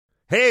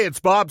Hey, it's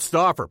Bob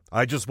Stauffer.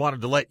 I just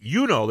wanted to let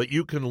you know that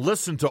you can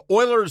listen to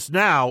Oilers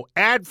Now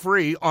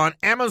ad-free on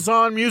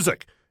Amazon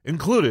Music,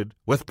 included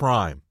with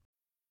Prime.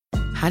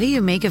 How do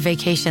you make a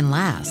vacation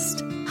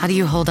last? How do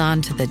you hold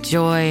on to the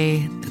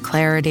joy, the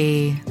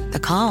clarity, the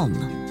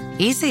calm?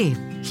 Easy.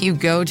 You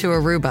go to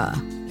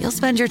Aruba. You'll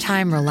spend your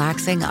time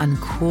relaxing on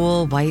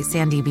cool, white,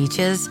 sandy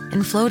beaches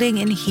and floating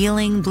in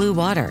healing blue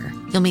water.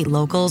 You'll meet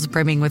locals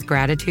brimming with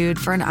gratitude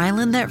for an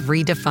island that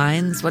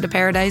redefines what a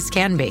paradise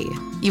can be.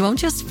 You won't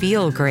just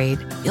feel great,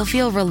 you'll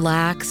feel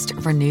relaxed,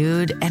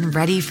 renewed, and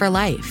ready for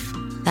life.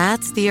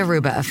 That's the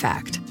Aruba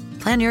effect.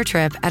 Plan your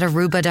trip at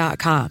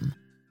Aruba.com.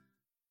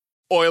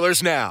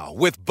 Oilers Now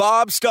with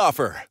Bob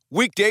Stauffer.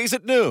 Weekdays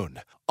at noon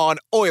on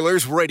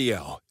Oilers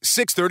Radio,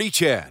 630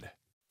 CHED.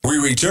 We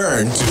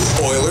return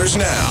to Oilers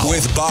Now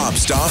with Bob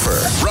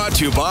Stauffer. Brought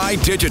to you by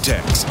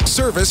Digitex.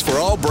 Service for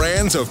all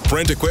brands of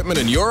print equipment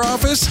in your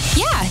office?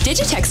 Yeah,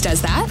 Digitex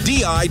does that.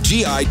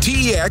 Digitex.ca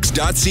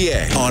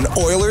on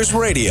Oilers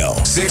Radio,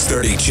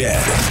 630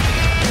 CHED.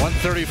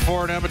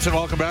 1:34 in Edmonton.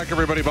 Welcome back,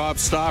 everybody. Bob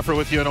Stauffer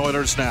with you on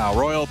Oilers Now.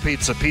 Royal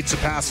Pizza, Pizza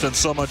Pasta, and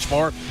so much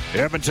more.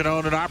 Edmonton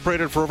owned and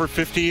operated for over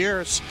 50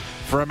 years.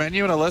 For a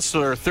menu and a list,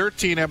 there are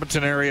 13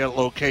 Edmonton area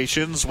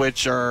locations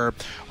which are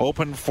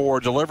open for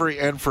delivery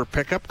and for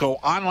pickup. Go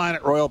online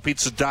at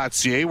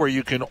royalpizza.ca where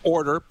you can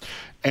order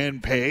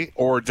and pay,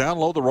 or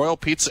download the Royal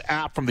Pizza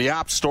app from the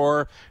App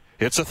Store.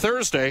 It's a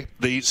Thursday.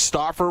 The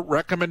Stauffer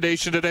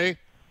recommendation today: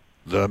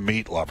 the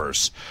meat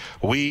lovers.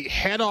 We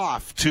head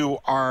off to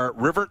our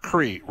River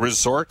Cree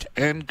Resort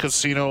and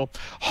Casino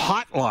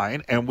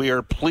hotline, and we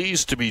are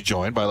pleased to be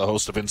joined by the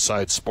host of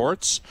Inside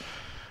Sports,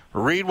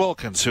 Reed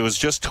Wilkins, who has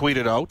just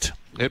tweeted out.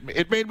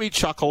 It made me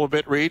chuckle a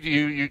bit, Reed.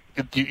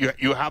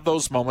 You have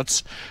those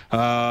moments.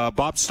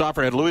 Bob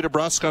Stauffer had Louis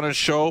DeBrusque on his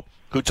show,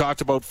 who talked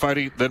about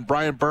fighting. Then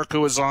Brian Burke, who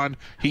was on,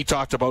 he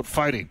talked about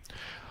fighting.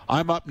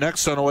 I'm up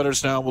next on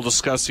Oilers Now. We'll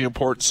discuss the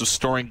importance of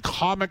storing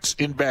comics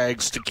in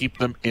bags to keep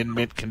them in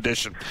mint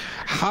condition.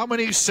 How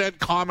many said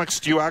comics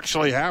do you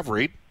actually have,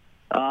 Reed?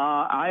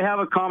 I have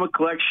a comic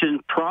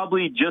collection,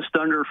 probably just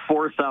under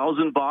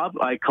 4,000, Bob.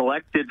 I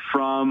collected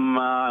from,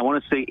 I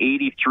want to say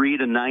 83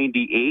 to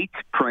 98,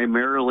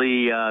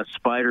 primarily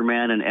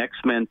Spider-Man and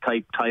X-Men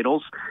type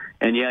titles.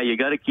 And yeah, you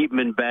got to keep them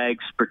in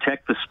bags,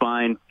 protect the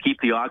spine, keep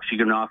the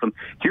oxygen off them.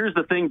 Here's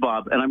the thing,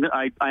 Bob, and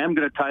I am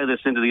going to tie this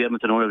into the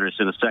Edmonton Oilers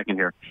in a second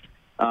here.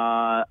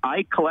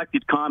 I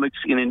collected comics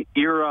in an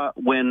era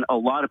when a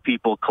lot of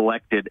people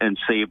collected and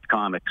saved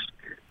comics.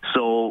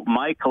 So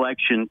my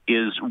collection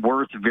is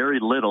worth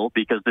very little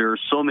because there are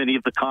so many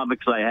of the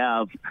comics I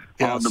have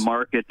on the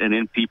market and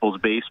in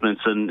people's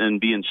basements and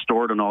being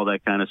stored and all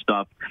that kind of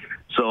stuff.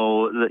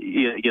 So,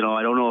 you know,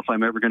 I don't know if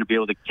I'm ever going to be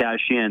able to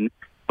cash in,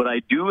 but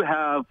I do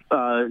have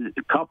a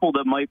couple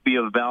that might be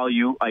of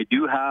value. I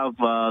do have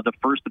the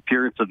first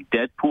appearance of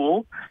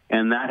Deadpool,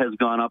 and that has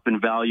gone up in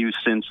value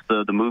since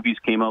the movies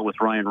came out with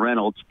Ryan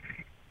Reynolds.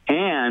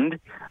 And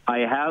I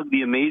have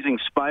the Amazing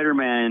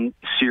Spider-Man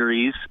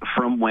series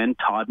from when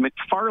Todd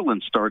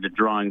McFarlane started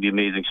drawing the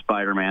Amazing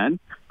Spider-Man,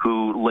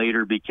 who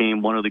later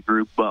became one of the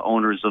group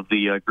owners of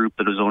the group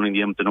that is owning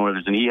the Edmonton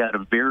Oilers. And he had a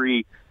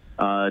very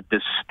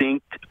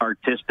distinct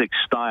artistic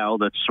style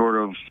that sort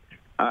of,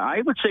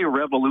 I would say,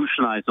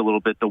 revolutionized a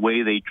little bit the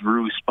way they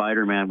drew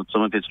Spider-Man with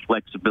some of his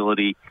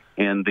flexibility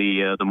and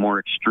the more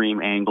extreme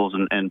angles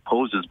and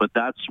poses. But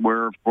that's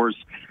where, of course,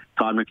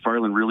 Todd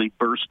McFarlane really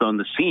burst on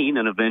the scene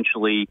and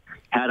eventually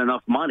had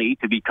enough money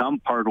to become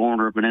part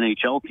owner of an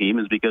NHL team,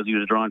 is because he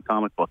was drawing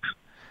comic books.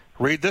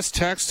 Reed, this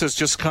text has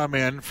just come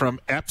in from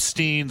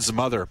Epstein's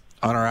mother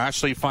on our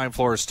Ashley Fine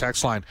Floors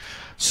text line.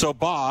 So,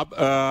 Bob,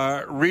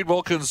 Reed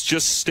Wilkins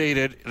just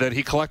stated that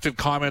he collected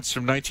comments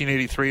from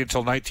 1983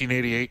 until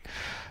 1988.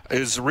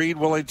 Is Reed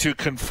willing to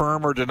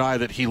confirm or deny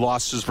that he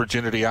lost his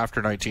virginity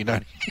after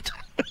 1998?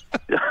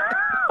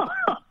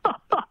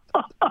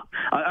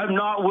 I'm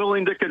not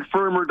willing to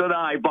confirm or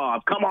deny,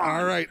 Bob. Come on.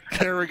 All right,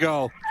 there we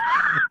go.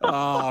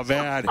 Oh,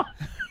 man.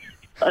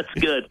 That's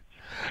good.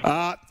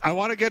 I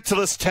want to get to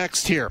this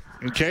text here.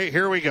 Okay,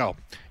 here we go,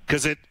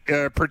 because it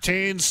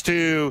pertains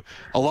to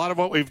a lot of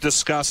what we've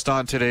discussed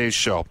on today's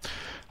show.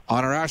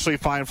 On our Ashley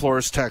Fine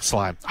Floors text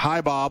line. Hi,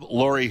 Bob.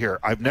 Lori here.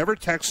 I've never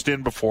texted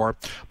in before,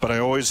 but I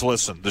always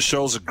listen. The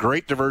show's a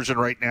great diversion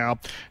right now,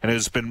 and it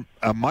has been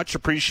a much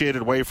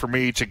appreciated way for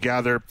me to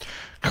gather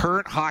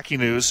current hockey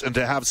news and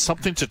to have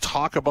something to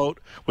talk about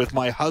with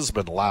my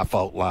husband, laugh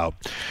out loud.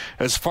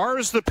 As far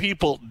as the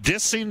people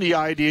dissing the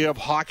idea of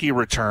hockey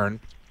return,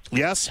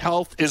 yes,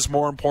 health is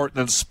more important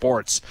than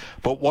sports,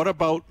 but what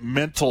about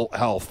mental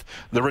health?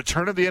 The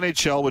return of the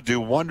NHL would do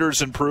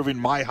wonders improving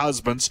my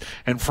husband's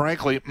and,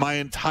 frankly, my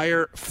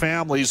entire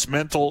family's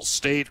mental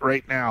state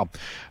right now.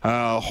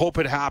 Hope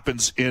it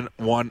happens in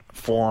one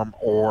form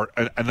or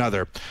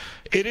another.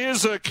 It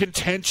is a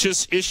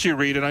contentious issue,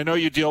 Reed, and I know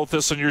you deal with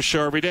this on your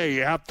show every day.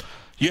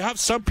 You have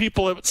some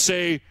people that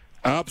say,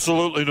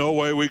 absolutely no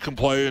way we can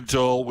play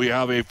until we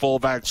have a full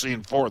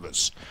vaccine for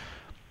this.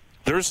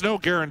 There's no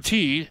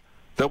guarantee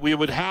that we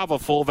would have a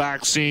full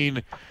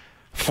vaccine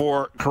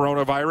for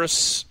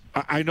coronavirus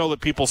I know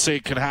that people say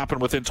it can happen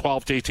within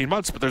 12 to 18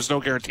 months, but there's no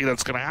guarantee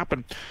that's going to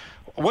happen.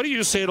 What do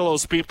you say to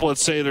those people that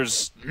say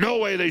there's no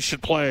way they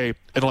should play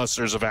unless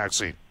there's a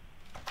vaccine?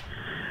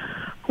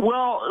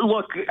 Well,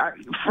 look,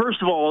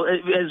 first of all,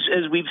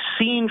 as we've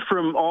seen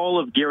from all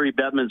of Gary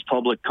Bettman's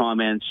public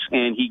comments,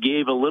 and he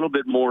gave a little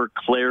bit more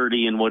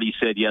clarity in what he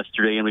said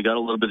yesterday, and we got a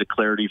little bit of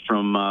clarity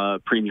from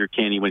Premier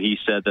Kenney when he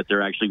said that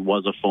there actually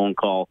was a phone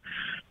call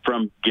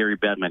from Gary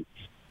Bettman.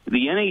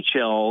 The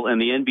NHL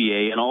and the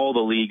NBA and all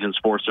the leagues and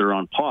sports that are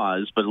on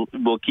pause, but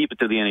we'll keep it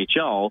to the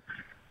NHL.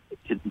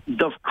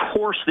 Of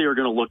course, they are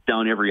going to look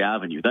down every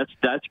avenue.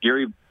 That's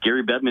Gary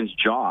Bettman's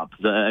job.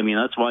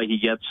 That's why he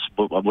gets,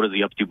 what is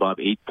he up to, Bob?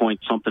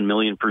 8-point-something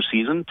million per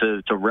season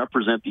to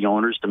represent the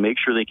owners, to make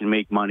sure they can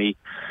make money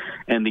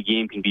and the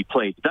game can be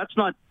played. That's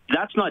not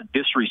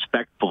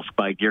disrespectful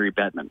by Gary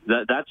Bettman.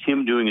 That's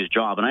him doing his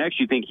job, and I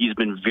actually think he's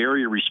been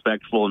very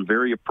respectful and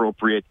very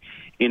appropriate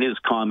in his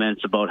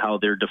comments about how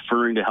they're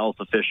deferring to health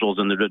officials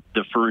and they're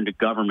deferring to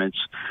governments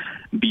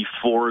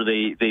before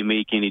they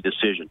make any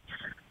decision.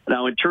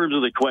 Now, in terms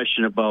of the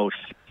question about,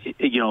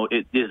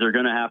 is there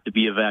going to have to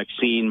be a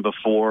vaccine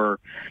before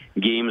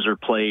games are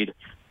played?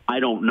 I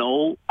don't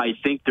know. I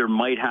think there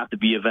might have to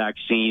be a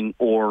vaccine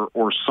or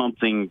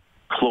something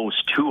close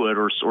to it,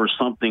 or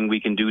something we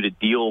can do to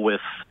deal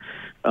with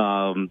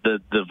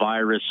the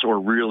virus, or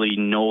really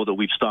know that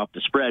we've stopped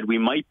the spread. We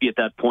might be at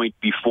that point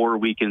before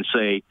we can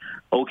say,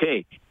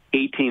 okay,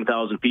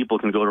 18,000 people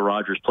can go to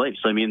Rogers Place.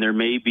 I mean, there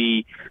may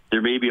be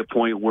a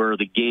point where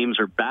the games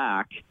are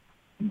back,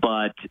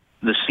 but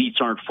the seats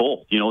aren't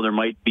full. There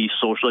might be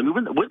social. I mean,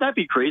 wouldn't that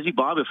be crazy,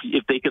 Bob,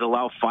 if they could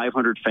allow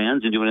 500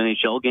 fans into an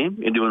NHL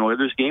game, into an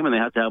Oilers game, and they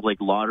have to have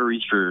like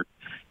lotteries for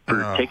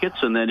tickets,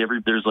 and then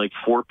there's like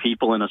 4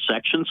 people in a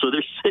section, so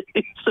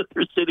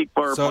they're sitting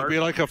far apart. So it'd be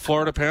like a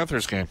Florida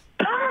Panthers game.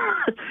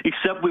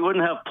 Except we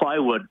wouldn't have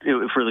plywood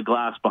for the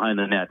glass behind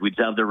the net. We'd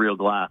have the real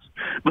glass.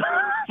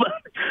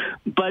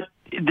 But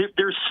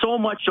there's so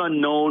much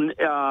unknown.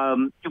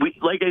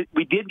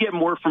 We did get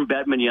more from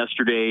Bettman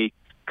yesterday,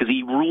 because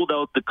he ruled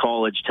out the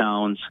college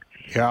towns.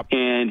 Yep.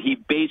 And he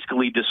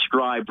basically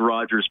described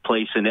Rogers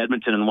Place in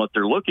Edmonton and what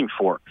they're looking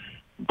for.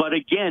 But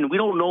again, we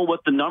don't know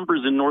what the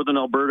numbers in northern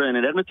Alberta and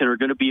in Edmonton are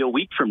going to be a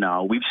week from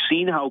now. We've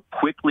seen how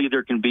quickly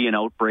there can be an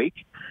outbreak.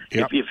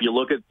 Yep. If you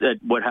look at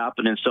what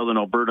happened in southern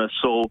Alberta.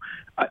 So,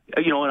 I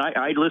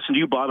listen to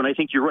you, Bob, and I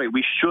think you're right.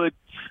 We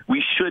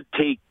should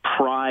take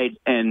pride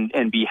and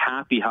be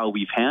happy how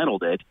we've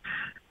handled it.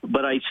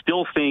 But I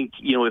still think,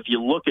 if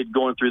you look at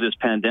going through this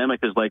pandemic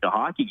as like a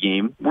hockey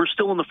game, we're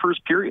still in the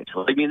first period.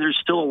 I mean, there's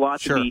still a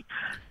lot to be.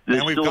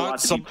 And we've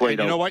got some. You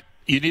know what?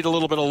 You need a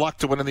little bit of luck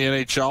to win in the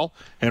NHL,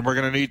 and we're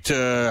going to need to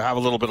have a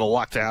little bit of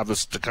luck to have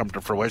this to come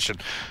to fruition.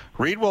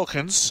 Reed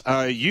Wilkins,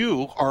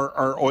 you are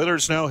our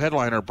Oilers Now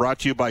headliner, brought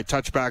to you by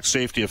Touchback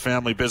Safety, a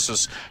family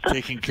business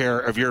taking care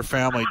of your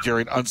family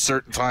during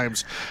uncertain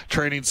times.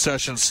 Training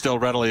sessions still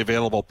readily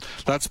available.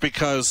 That's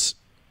because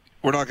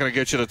we're not going to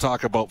get you to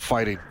talk about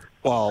fighting.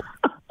 Well,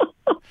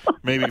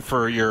 maybe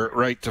for your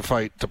right to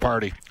fight to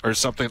party or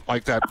something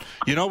like that.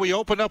 We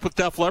opened up with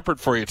Def Leppard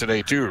for you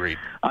today too, Reed.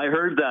 I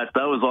heard that.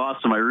 That was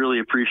awesome. I really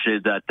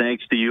appreciate that.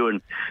 Thanks to you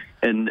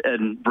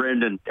and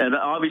Brendan. And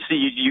obviously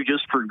you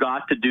just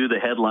forgot to do the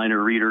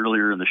headliner read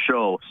earlier in the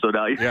show. So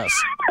now yes.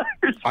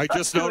 I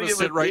just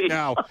noticed it right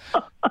now.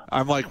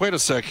 I'm like, wait a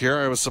sec here.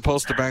 I was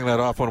supposed to bang that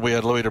off when we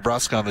had Louis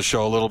DeBrusque on the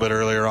show a little bit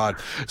earlier on.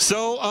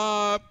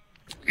 So,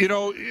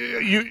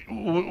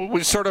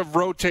 we sort of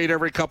rotate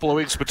every couple of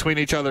weeks between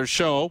each other's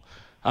show.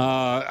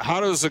 How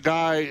does a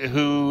guy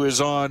who is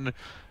on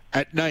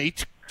at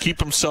night keep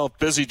himself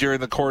busy during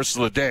the course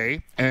of the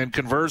day? And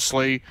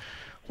conversely,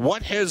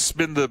 what has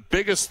been the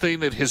biggest thing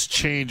that has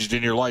changed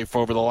in your life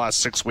over the last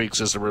 6 weeks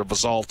as a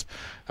result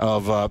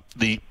of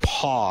the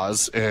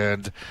pause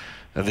and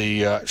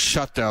the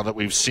shutdown that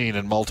we've seen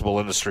in multiple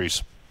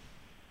industries?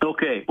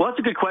 Okay, well, that's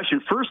a good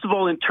question. First of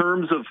all, in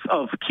terms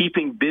of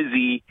keeping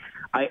busy,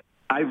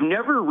 I've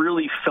never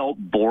really felt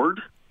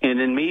bored. And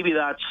then maybe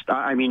that's,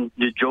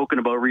 you're joking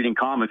about reading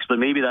comics, but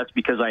maybe that's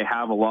because I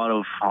have a lot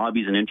of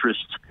hobbies and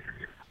interests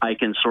I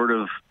can sort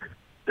of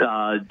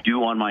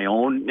do on my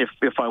own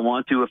if I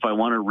want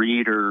to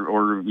read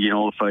or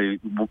if I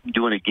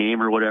doing a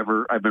game or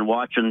whatever. I've been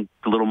watching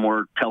a little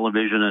more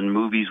television and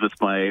movies with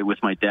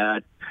my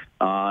dad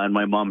and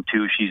my mom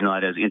too. She's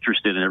not as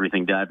interested in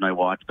everything Dad and I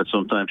watch, but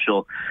sometimes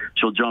she'll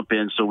jump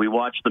in. So we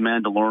watched The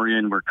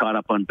Mandalorian. We're caught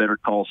up on Better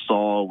Call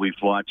Saul. We've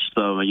watched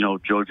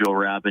Jojo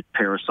Rabbit,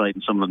 Parasite,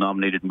 and some of the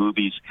nominated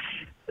movies.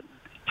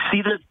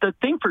 See, the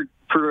thing for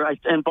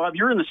and Bob,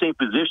 you're in the same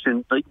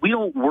position. Like, we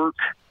don't work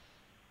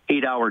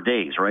 8-hour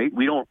days, right?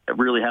 We don't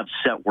really have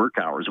set work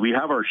hours. We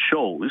have our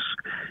shows,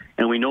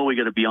 and we know we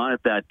got to be on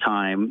at that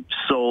time.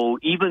 So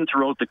even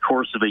throughout the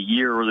course of a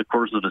year or the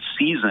course of a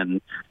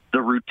season,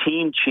 the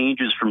routine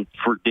changes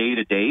for day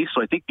to day.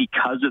 So I think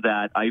because of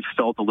that, I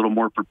felt a little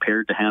more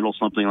prepared to handle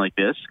something like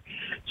this.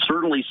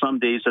 Certainly some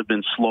days have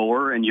been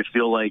slower, and you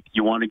feel like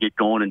you want to get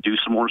going and do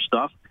some more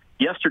stuff.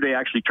 yesterday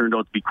actually turned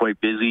out to be quite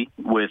busy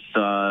with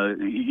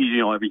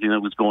everything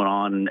that was going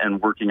on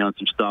and working on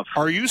some stuff.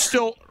 Are you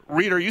still,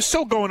 Reed? Are you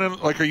still going in?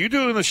 Like, are you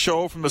doing the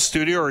show from the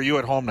studio, or are you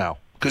at home now?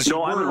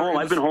 No, I'm at home.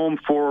 I've been home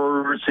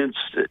since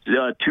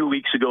 2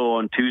 weeks ago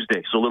on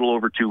Tuesday, so a little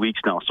over 2 weeks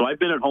now. So I've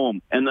been at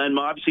home. And then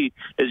obviously,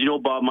 as you know,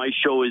 Bob, my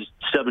show is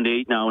 7 to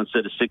 8 now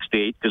instead of 6 to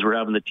 8 because we're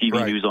having the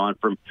TV news on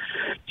from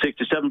 6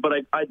 to 7.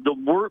 But the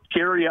work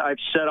area I've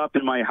set up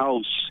in my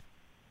house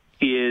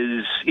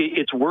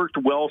it's worked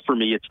well for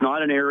me. It's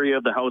not an area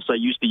of the house I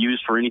used to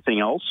use for anything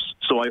else.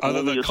 So I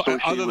only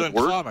associate with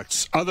work.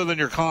 Comics, other than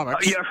your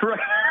comics. Yeah, right.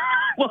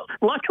 Well,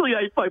 luckily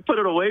I put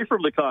it away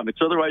from the comics.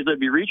 Otherwise, I'd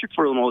be reaching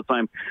for them all the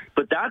time.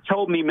 But that's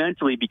helped me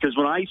mentally because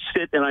when I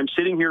sit, and I'm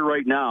sitting here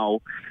right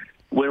now,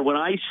 when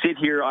I sit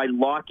here, I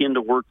lock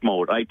into work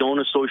mode. I don't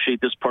associate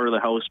this part of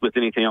the house with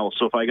anything else.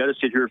 So if I got to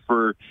sit here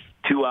for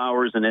 2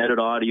 hours and edit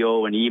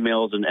audio and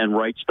emails and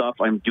write stuff,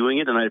 I'm doing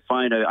it, and I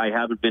find I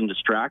haven't been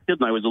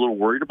distracted, and I was a little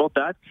worried about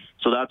that.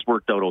 So that's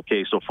worked out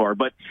okay so far.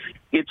 But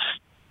it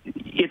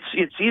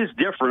is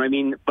different. I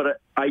mean,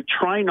 but I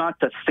try not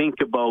to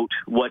think about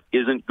what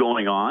isn't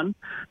going on.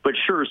 But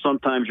sure,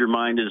 sometimes your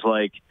mind is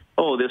like,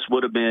 oh, this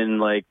would have been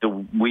like the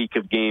week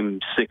of Game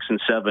 6 and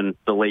 7,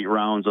 the late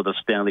rounds of the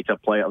Stanley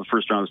Cup playoffs, the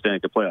first round of the Stanley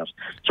Cup playoffs.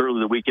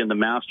 Certainly the weekend the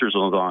Masters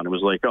was on. It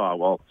was like, oh,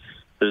 well,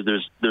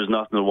 there's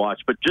nothing to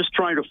watch. But just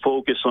trying to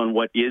focus on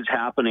what is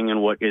happening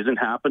and what isn't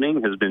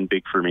happening has been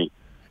big for me.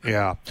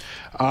 Yeah.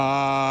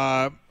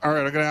 All right, I'm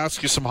going to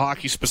ask you some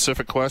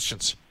hockey-specific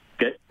questions.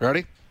 Okay.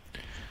 Ready?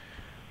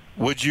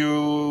 Would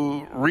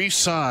you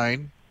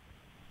re-sign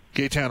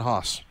Gaetan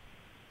Haas?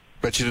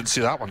 Bet you didn't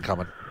see that one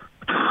coming.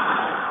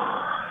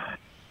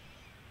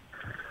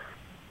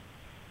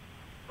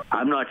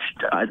 I'm not.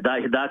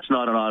 That's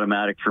not an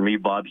automatic for me,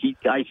 Bob.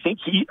 I think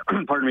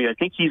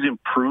he's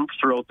improved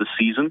throughout the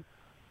season.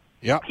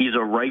 Yeah, he's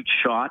a right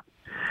shot.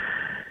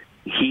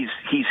 He's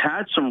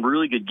had some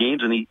really good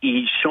games, and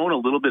he's shown a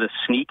little bit of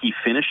sneaky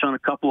finish on a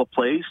couple of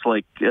plays,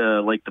 like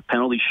the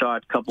penalty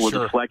shot, couple of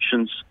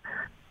deflections,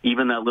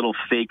 even that little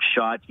fake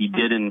shot he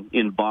did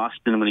in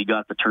Boston when he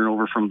got the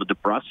turnover from the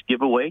DeBrusk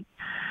giveaway.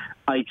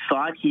 I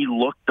thought he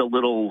looked a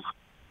little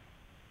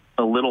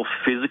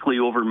physically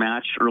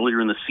overmatched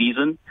earlier in the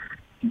season,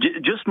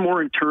 just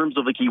more in terms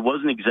of like he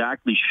wasn't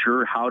exactly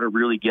sure how to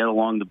really get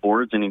along the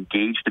boards and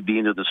engage to be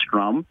into the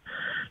scrum.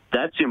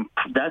 That's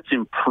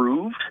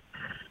improved.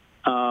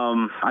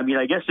 I mean,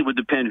 I guess it would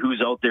depend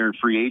who's out there in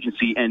free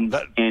agency and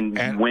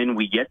when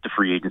we get to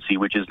free agency,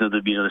 which is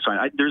another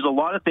sign. There's a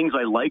lot of things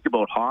I like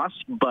about Haas,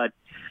 but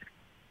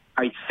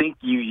I think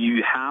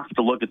you have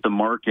to look at the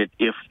market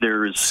if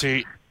there's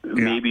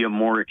maybe a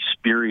more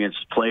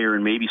experienced player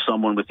and maybe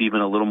someone with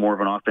even a little more of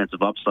an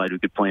offensive upside who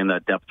could play in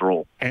that depth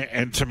role.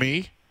 And to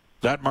me,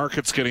 that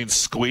market's getting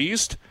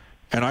squeezed,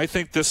 and I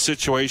think this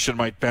situation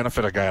might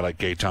benefit a guy like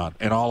Gaetan,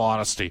 in all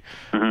honesty.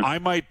 Mm-hmm. I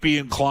might be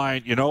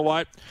inclined, you know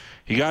what?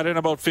 He got in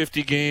about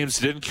 50 games,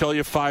 didn't kill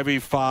you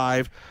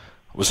 5v5.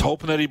 Was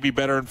hoping that he'd be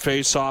better in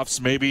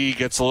face-offs. Maybe he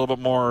gets a little bit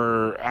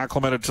more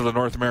acclimated to the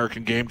North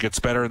American game, gets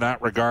better in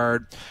that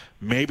regard.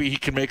 Maybe he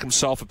can make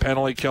himself a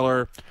penalty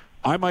killer.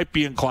 I might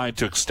be inclined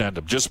to extend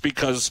him just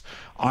because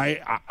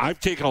I've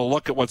taken a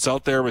look at what's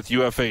out there with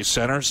UFA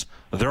centers.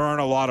 There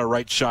aren't a lot of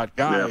right shot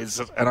guys,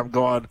 and I'm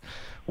going,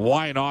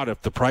 why not,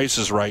 if the price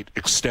is right,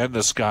 extend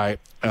this guy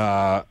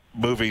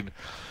moving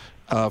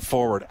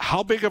forward?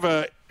 How big of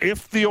a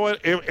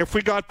if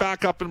we got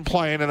back up and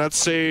playing, and let's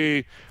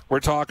say we're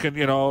talking,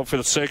 for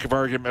the sake of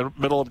argument,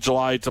 middle of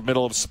July to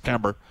middle of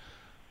September,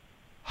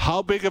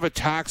 how big of a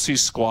taxi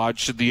squad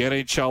should the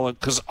NHL,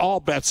 because all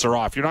bets are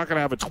off. You're not going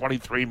to have a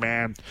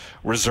 23-man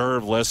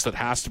reserve list that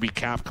has to be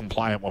cap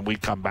compliant when we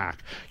come back.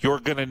 You're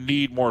going to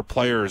need more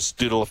players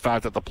due to the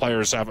fact that the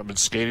players haven't been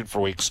skating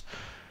for weeks.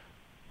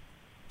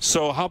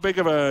 So how big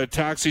of a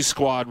taxi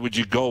squad would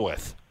you go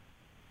with?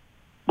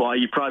 Well,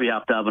 you probably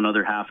have to have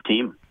another half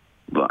team.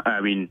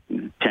 I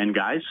mean, 10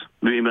 guys.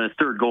 Maybe a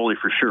third goalie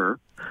for sure.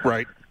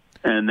 Right.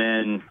 And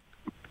then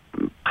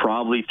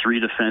probably 3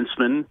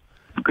 defensemen.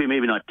 Okay,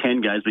 maybe not 10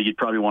 guys, but you'd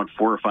probably want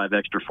 4 or 5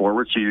 extra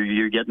forwards, so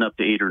you're getting up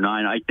to 8 or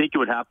 9. I think it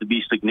would have to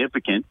be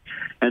significant.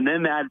 And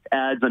then that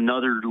adds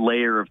another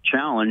layer of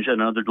challenge,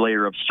 another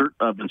layer of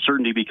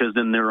uncertainty, because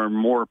then there are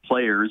more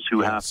players who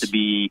have to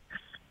be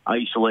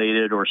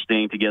isolated or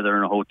staying together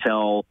in a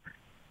hotel.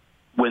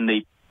 When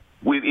they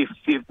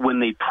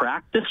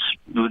practice,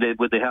 would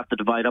they have to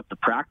divide up the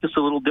practice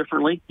a little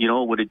differently?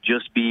 Would it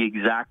just be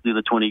exactly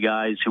the 20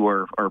 guys who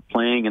are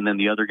playing and then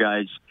the other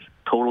guys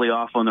totally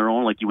off on their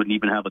own? Like you wouldn't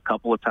even have a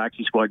couple of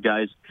taxi squad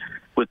guys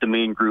with the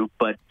main group.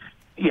 But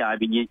yeah, I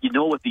mean, you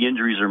know what the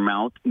injuries are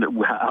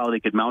how they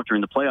could mount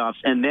during the playoffs.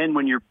 And then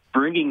when you're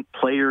bringing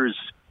players,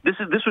 this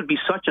would be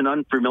such an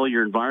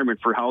unfamiliar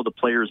environment for how the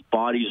players'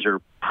 bodies are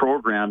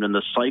programmed and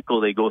the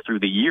cycle they go through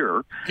the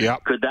year. Yeah.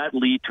 Could that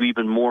lead to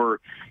even more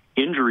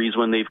injuries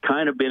when they've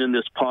kind of been in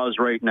this pause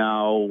right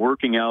now,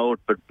 working out,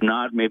 but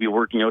not maybe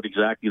working out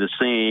exactly the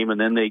same. And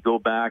then they go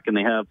back and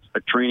they have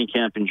a training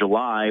camp in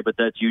July, but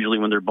that's usually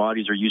when their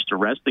bodies are used to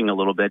resting a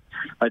little bit.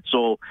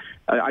 So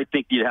I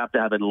think you'd have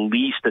to have at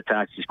least a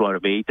taxi squad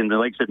of 8. And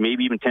like I said,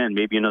 maybe even 10,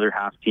 maybe another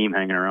half team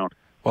hanging around.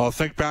 Well,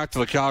 think back to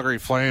the Calgary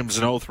Flames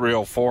in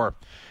 03-04.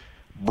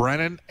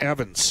 Brennan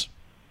Evans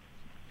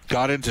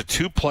got into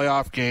 2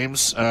 playoff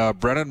games.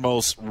 Brennan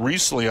most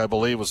recently, I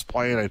believe, was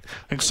playing, I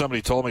think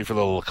somebody told me, for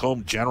the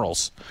Lacombe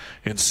Generals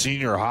in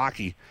senior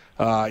hockey.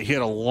 He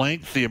had a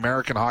lengthy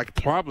American hockey,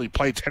 probably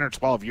played 10 or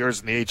 12 years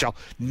in the AHL.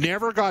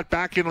 Never got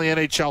back into the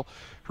NHL.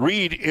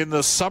 Reed, in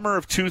the summer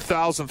of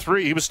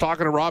 2003, he was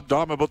talking to Rob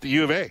Daum about the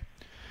U of A.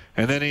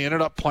 And then he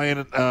ended up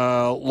playing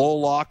Low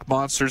Lock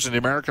Monsters in the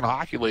American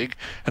Hockey League.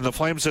 And the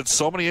Flames had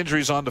so many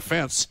injuries on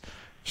defense,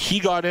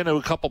 he got into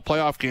a couple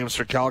playoff games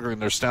for Calgary in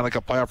their Stanley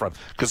Cup playoff run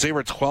because they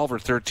were 12 or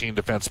 13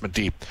 defensemen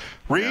deep.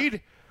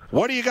 Reed,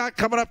 what do you got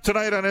coming up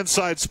tonight on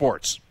Inside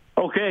Sports?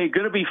 Okay,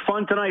 going to be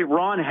fun tonight.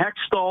 Ron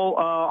Hextall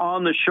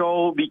on the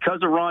show. Because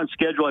of Ron's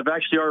schedule, I've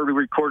actually already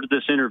recorded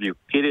this interview.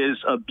 It is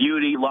a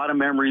beauty, a lot of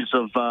memories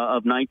of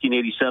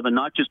 1987,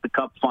 not just the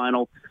Cup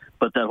final,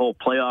 but that whole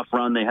playoff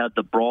run. They had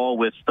the brawl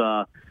with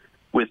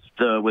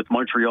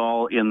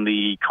Montreal in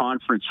the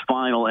conference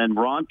final, and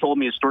Ron told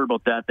me a story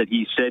about that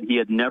he said he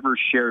had never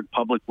shared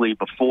publicly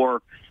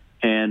before.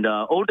 And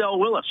Odell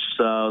Willis,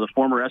 the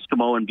former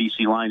Eskimo and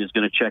BC Lion, is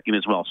going to check in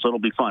as well, so it'll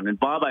be fun. And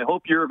Bob, I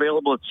hope you're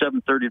available at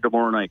 7:30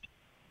 tomorrow night.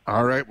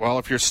 All right. Well,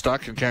 if you're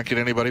stuck and can't get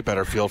anybody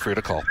better, feel free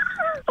to call.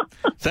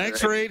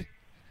 Thanks, Reed.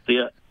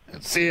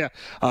 See ya.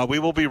 We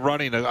will be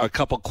running a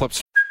couple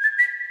clips.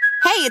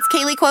 Hey, it's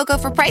Kaylee Cuoco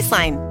for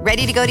Priceline.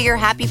 Ready to go to your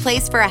happy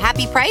place for a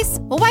happy price?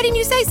 Well, why didn't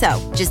you say so?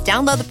 Just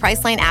download the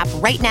Priceline app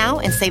right now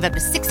and save up to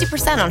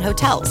 60% on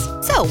hotels.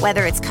 So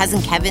whether it's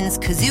Cousin Kevin's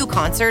Kazoo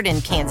Concert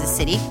in Kansas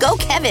City, go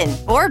Kevin,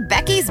 or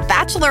Becky's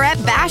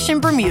Bachelorette Bash in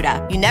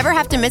Bermuda, you never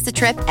have to miss a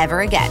trip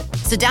ever again.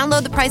 So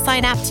download the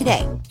Priceline app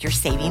today. Your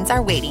savings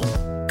are waiting.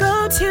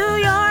 Go to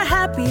your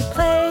happy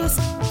place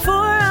for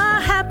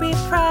a happy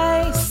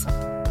price.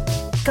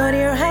 Go to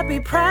your happy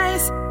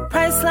price,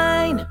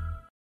 Priceline.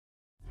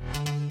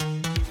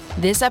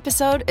 This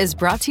episode is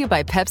brought to you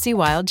by Pepsi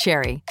Wild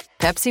Cherry.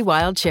 Pepsi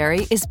Wild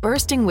Cherry is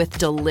bursting with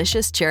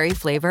delicious cherry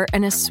flavor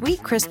and a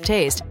sweet, crisp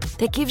taste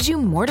that gives you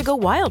more to go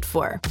wild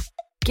for.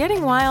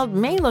 Getting wild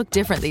may look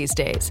different these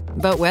days,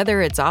 but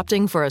whether it's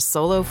opting for a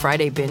solo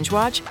Friday binge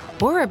watch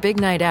or a big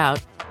night out,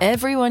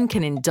 everyone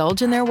can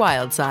indulge in their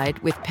wild side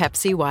with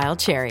Pepsi Wild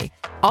Cherry.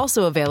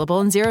 Also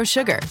available in Zero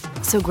Sugar.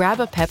 So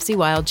grab a Pepsi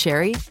Wild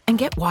Cherry and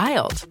get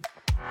wild.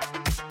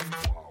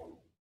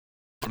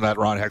 From that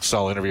Ron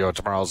Hextall interview on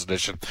tomorrow's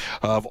edition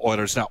of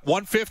Oilers Now.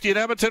 1:50 in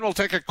Edmonton. We'll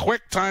take a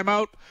quick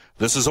timeout.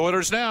 This is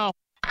Oilers Now.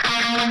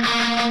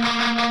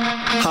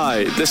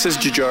 Hi, this is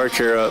Jujhar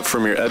Khaira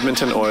from your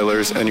Edmonton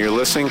Oilers, and you're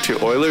listening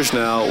to Oilers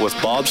Now with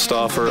Bob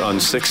Stauffer on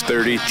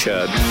 630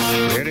 CHED.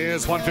 It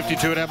is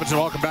 1:52 in Edmonton.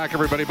 Welcome back,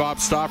 everybody. Bob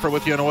Stauffer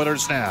with you on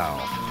Oilers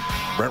Now.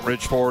 Brent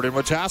Ridge Ford in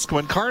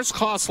Wetaskiwin. Cars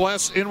cost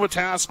less in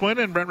Wetaskiwin,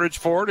 and Brent Ridge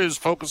Ford is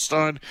focused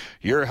on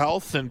your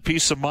health and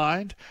peace of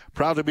mind.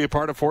 Proud to be a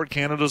part of Ford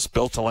Canada's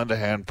Built to Lend a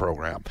Hand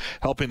program,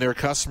 helping their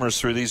customers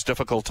through these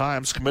difficult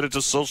times, committed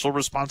to social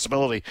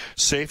responsibility,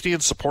 safety,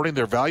 and supporting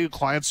their valued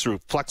clients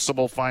through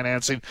flexible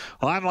financing,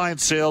 online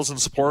sales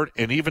and support,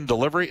 and even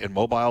delivery and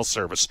mobile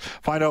service.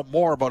 Find out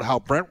more about how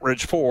Brent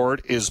Ridge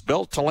Ford is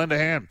built to lend a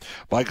hand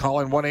by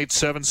calling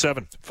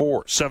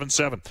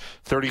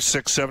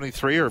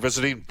 1-877-477-3673 or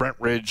visiting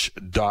BrentRidge.com.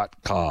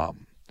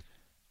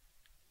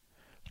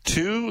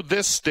 To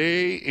this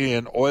day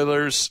in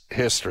Oilers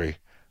history,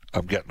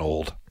 I'm getting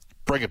old.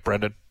 Bring it,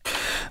 Brendan.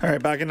 All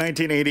right, back in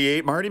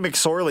 1988, Marty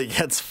McSorley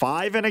gets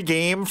 5 in a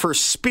game for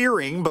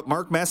spearing, but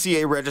Mark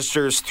Messier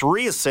registers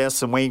 3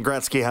 assists, and Wayne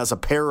Gretzky has a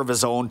pair of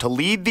his own to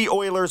lead the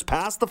Oilers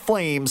past the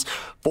Flames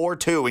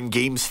 4-2 in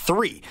Game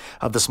 3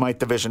 of the Smythe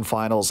Division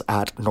Finals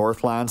at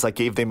Northlands. That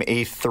gave them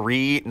a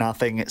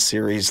 3-0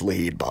 series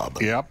lead, Bob.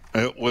 Yep,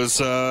 it was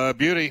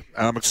beauty.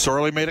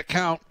 McSorley made it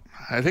count.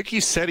 I think he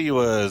said he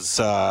was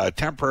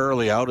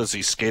temporarily out as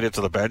he skated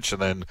to the bench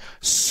and then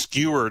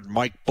skewered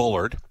Mike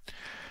Bullard.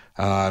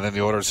 Then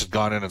the Oilers had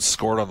gone in and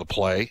scored on the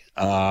play.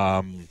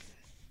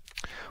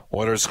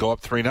 Oilers go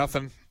up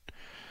 3-0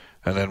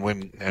 and then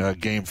win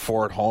Game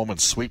 4 at home and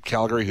sweep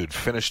Calgary, who'd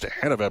finished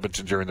ahead of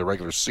Edmonton during the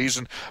regular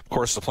season. Of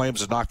course, the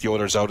Flames had knocked the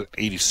Oilers out at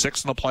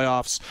 86 in the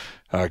playoffs.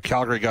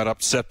 Calgary got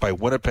upset by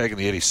Winnipeg in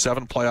the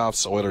 87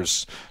 playoffs.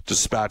 Oilers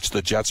dispatched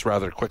the Jets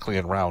rather quickly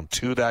in round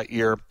 2 that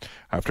year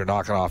after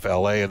knocking off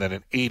L.A. And then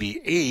in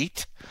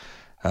 88,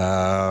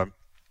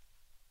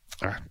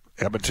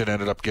 Edmonton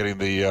ended up getting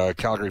the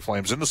Calgary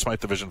Flames in the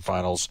Smythe Division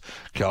Finals.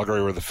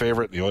 Calgary were the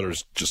favorite, and the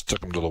Oilers just took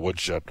them to the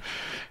woodshed.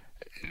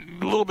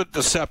 A little bit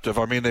deceptive.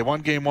 I mean, they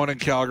won Game 1 in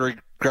Calgary.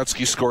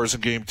 Gretzky scores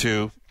in Game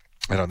 2.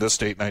 And on this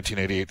date,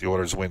 1988, the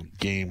Oilers win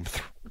Game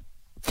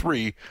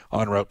 3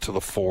 en route to the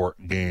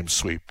 4-game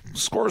sweep.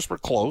 Scores were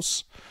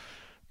close,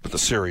 but the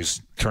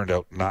series turned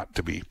out not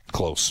to be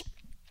close.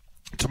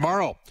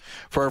 Tomorrow,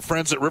 for our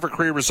friends at River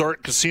Cree Resort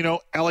and Casino,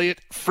 Elliot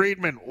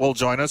Friedman will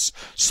join us.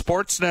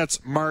 Sportsnet's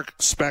Mark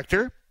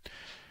Spector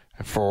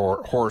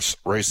for Horse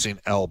Racing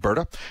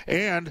Alberta.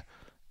 And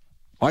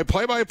my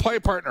play-by-play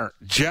partner,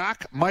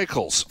 Jack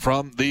Michaels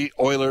from the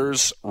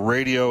Oilers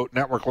Radio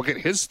Network. We'll get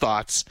his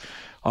thoughts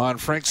on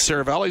Frank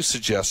Saravalli's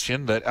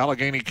suggestion that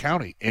Allegheny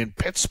County in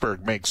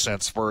Pittsburgh makes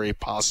sense for a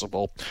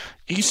possible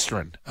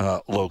eastern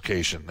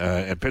location.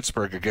 And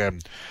Pittsburgh, again,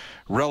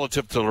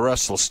 relative to the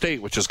rest of the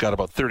state, which has got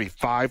about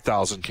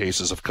 35,000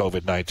 cases of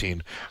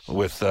COVID-19,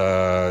 with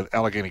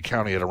Allegheny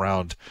County at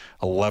around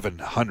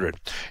 1,100.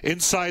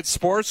 Inside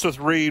Sports with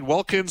Reed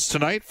Wilkins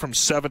tonight from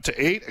 7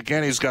 to 8.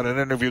 Again, he's got an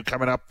interview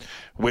coming up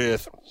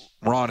with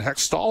Ron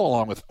Hextall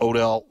along with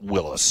Odell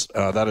Willis.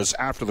 That is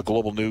after the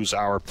Global News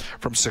Hour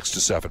from 6 to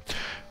 7.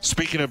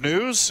 Speaking of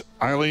news,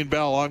 Eileen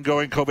Bell,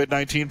 ongoing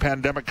COVID-19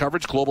 pandemic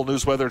coverage, Global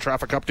News Weather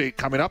Traffic Update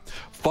coming up,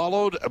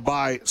 followed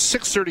by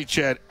 6:30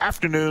 CHED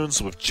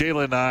Afternoons with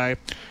Jaylen and I.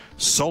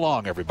 So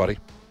long, everybody.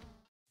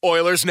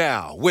 Oilers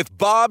Now with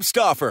Bob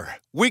Stauffer.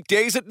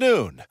 Weekdays at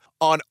noon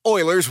on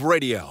Oilers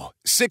Radio,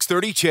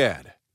 630 CHED.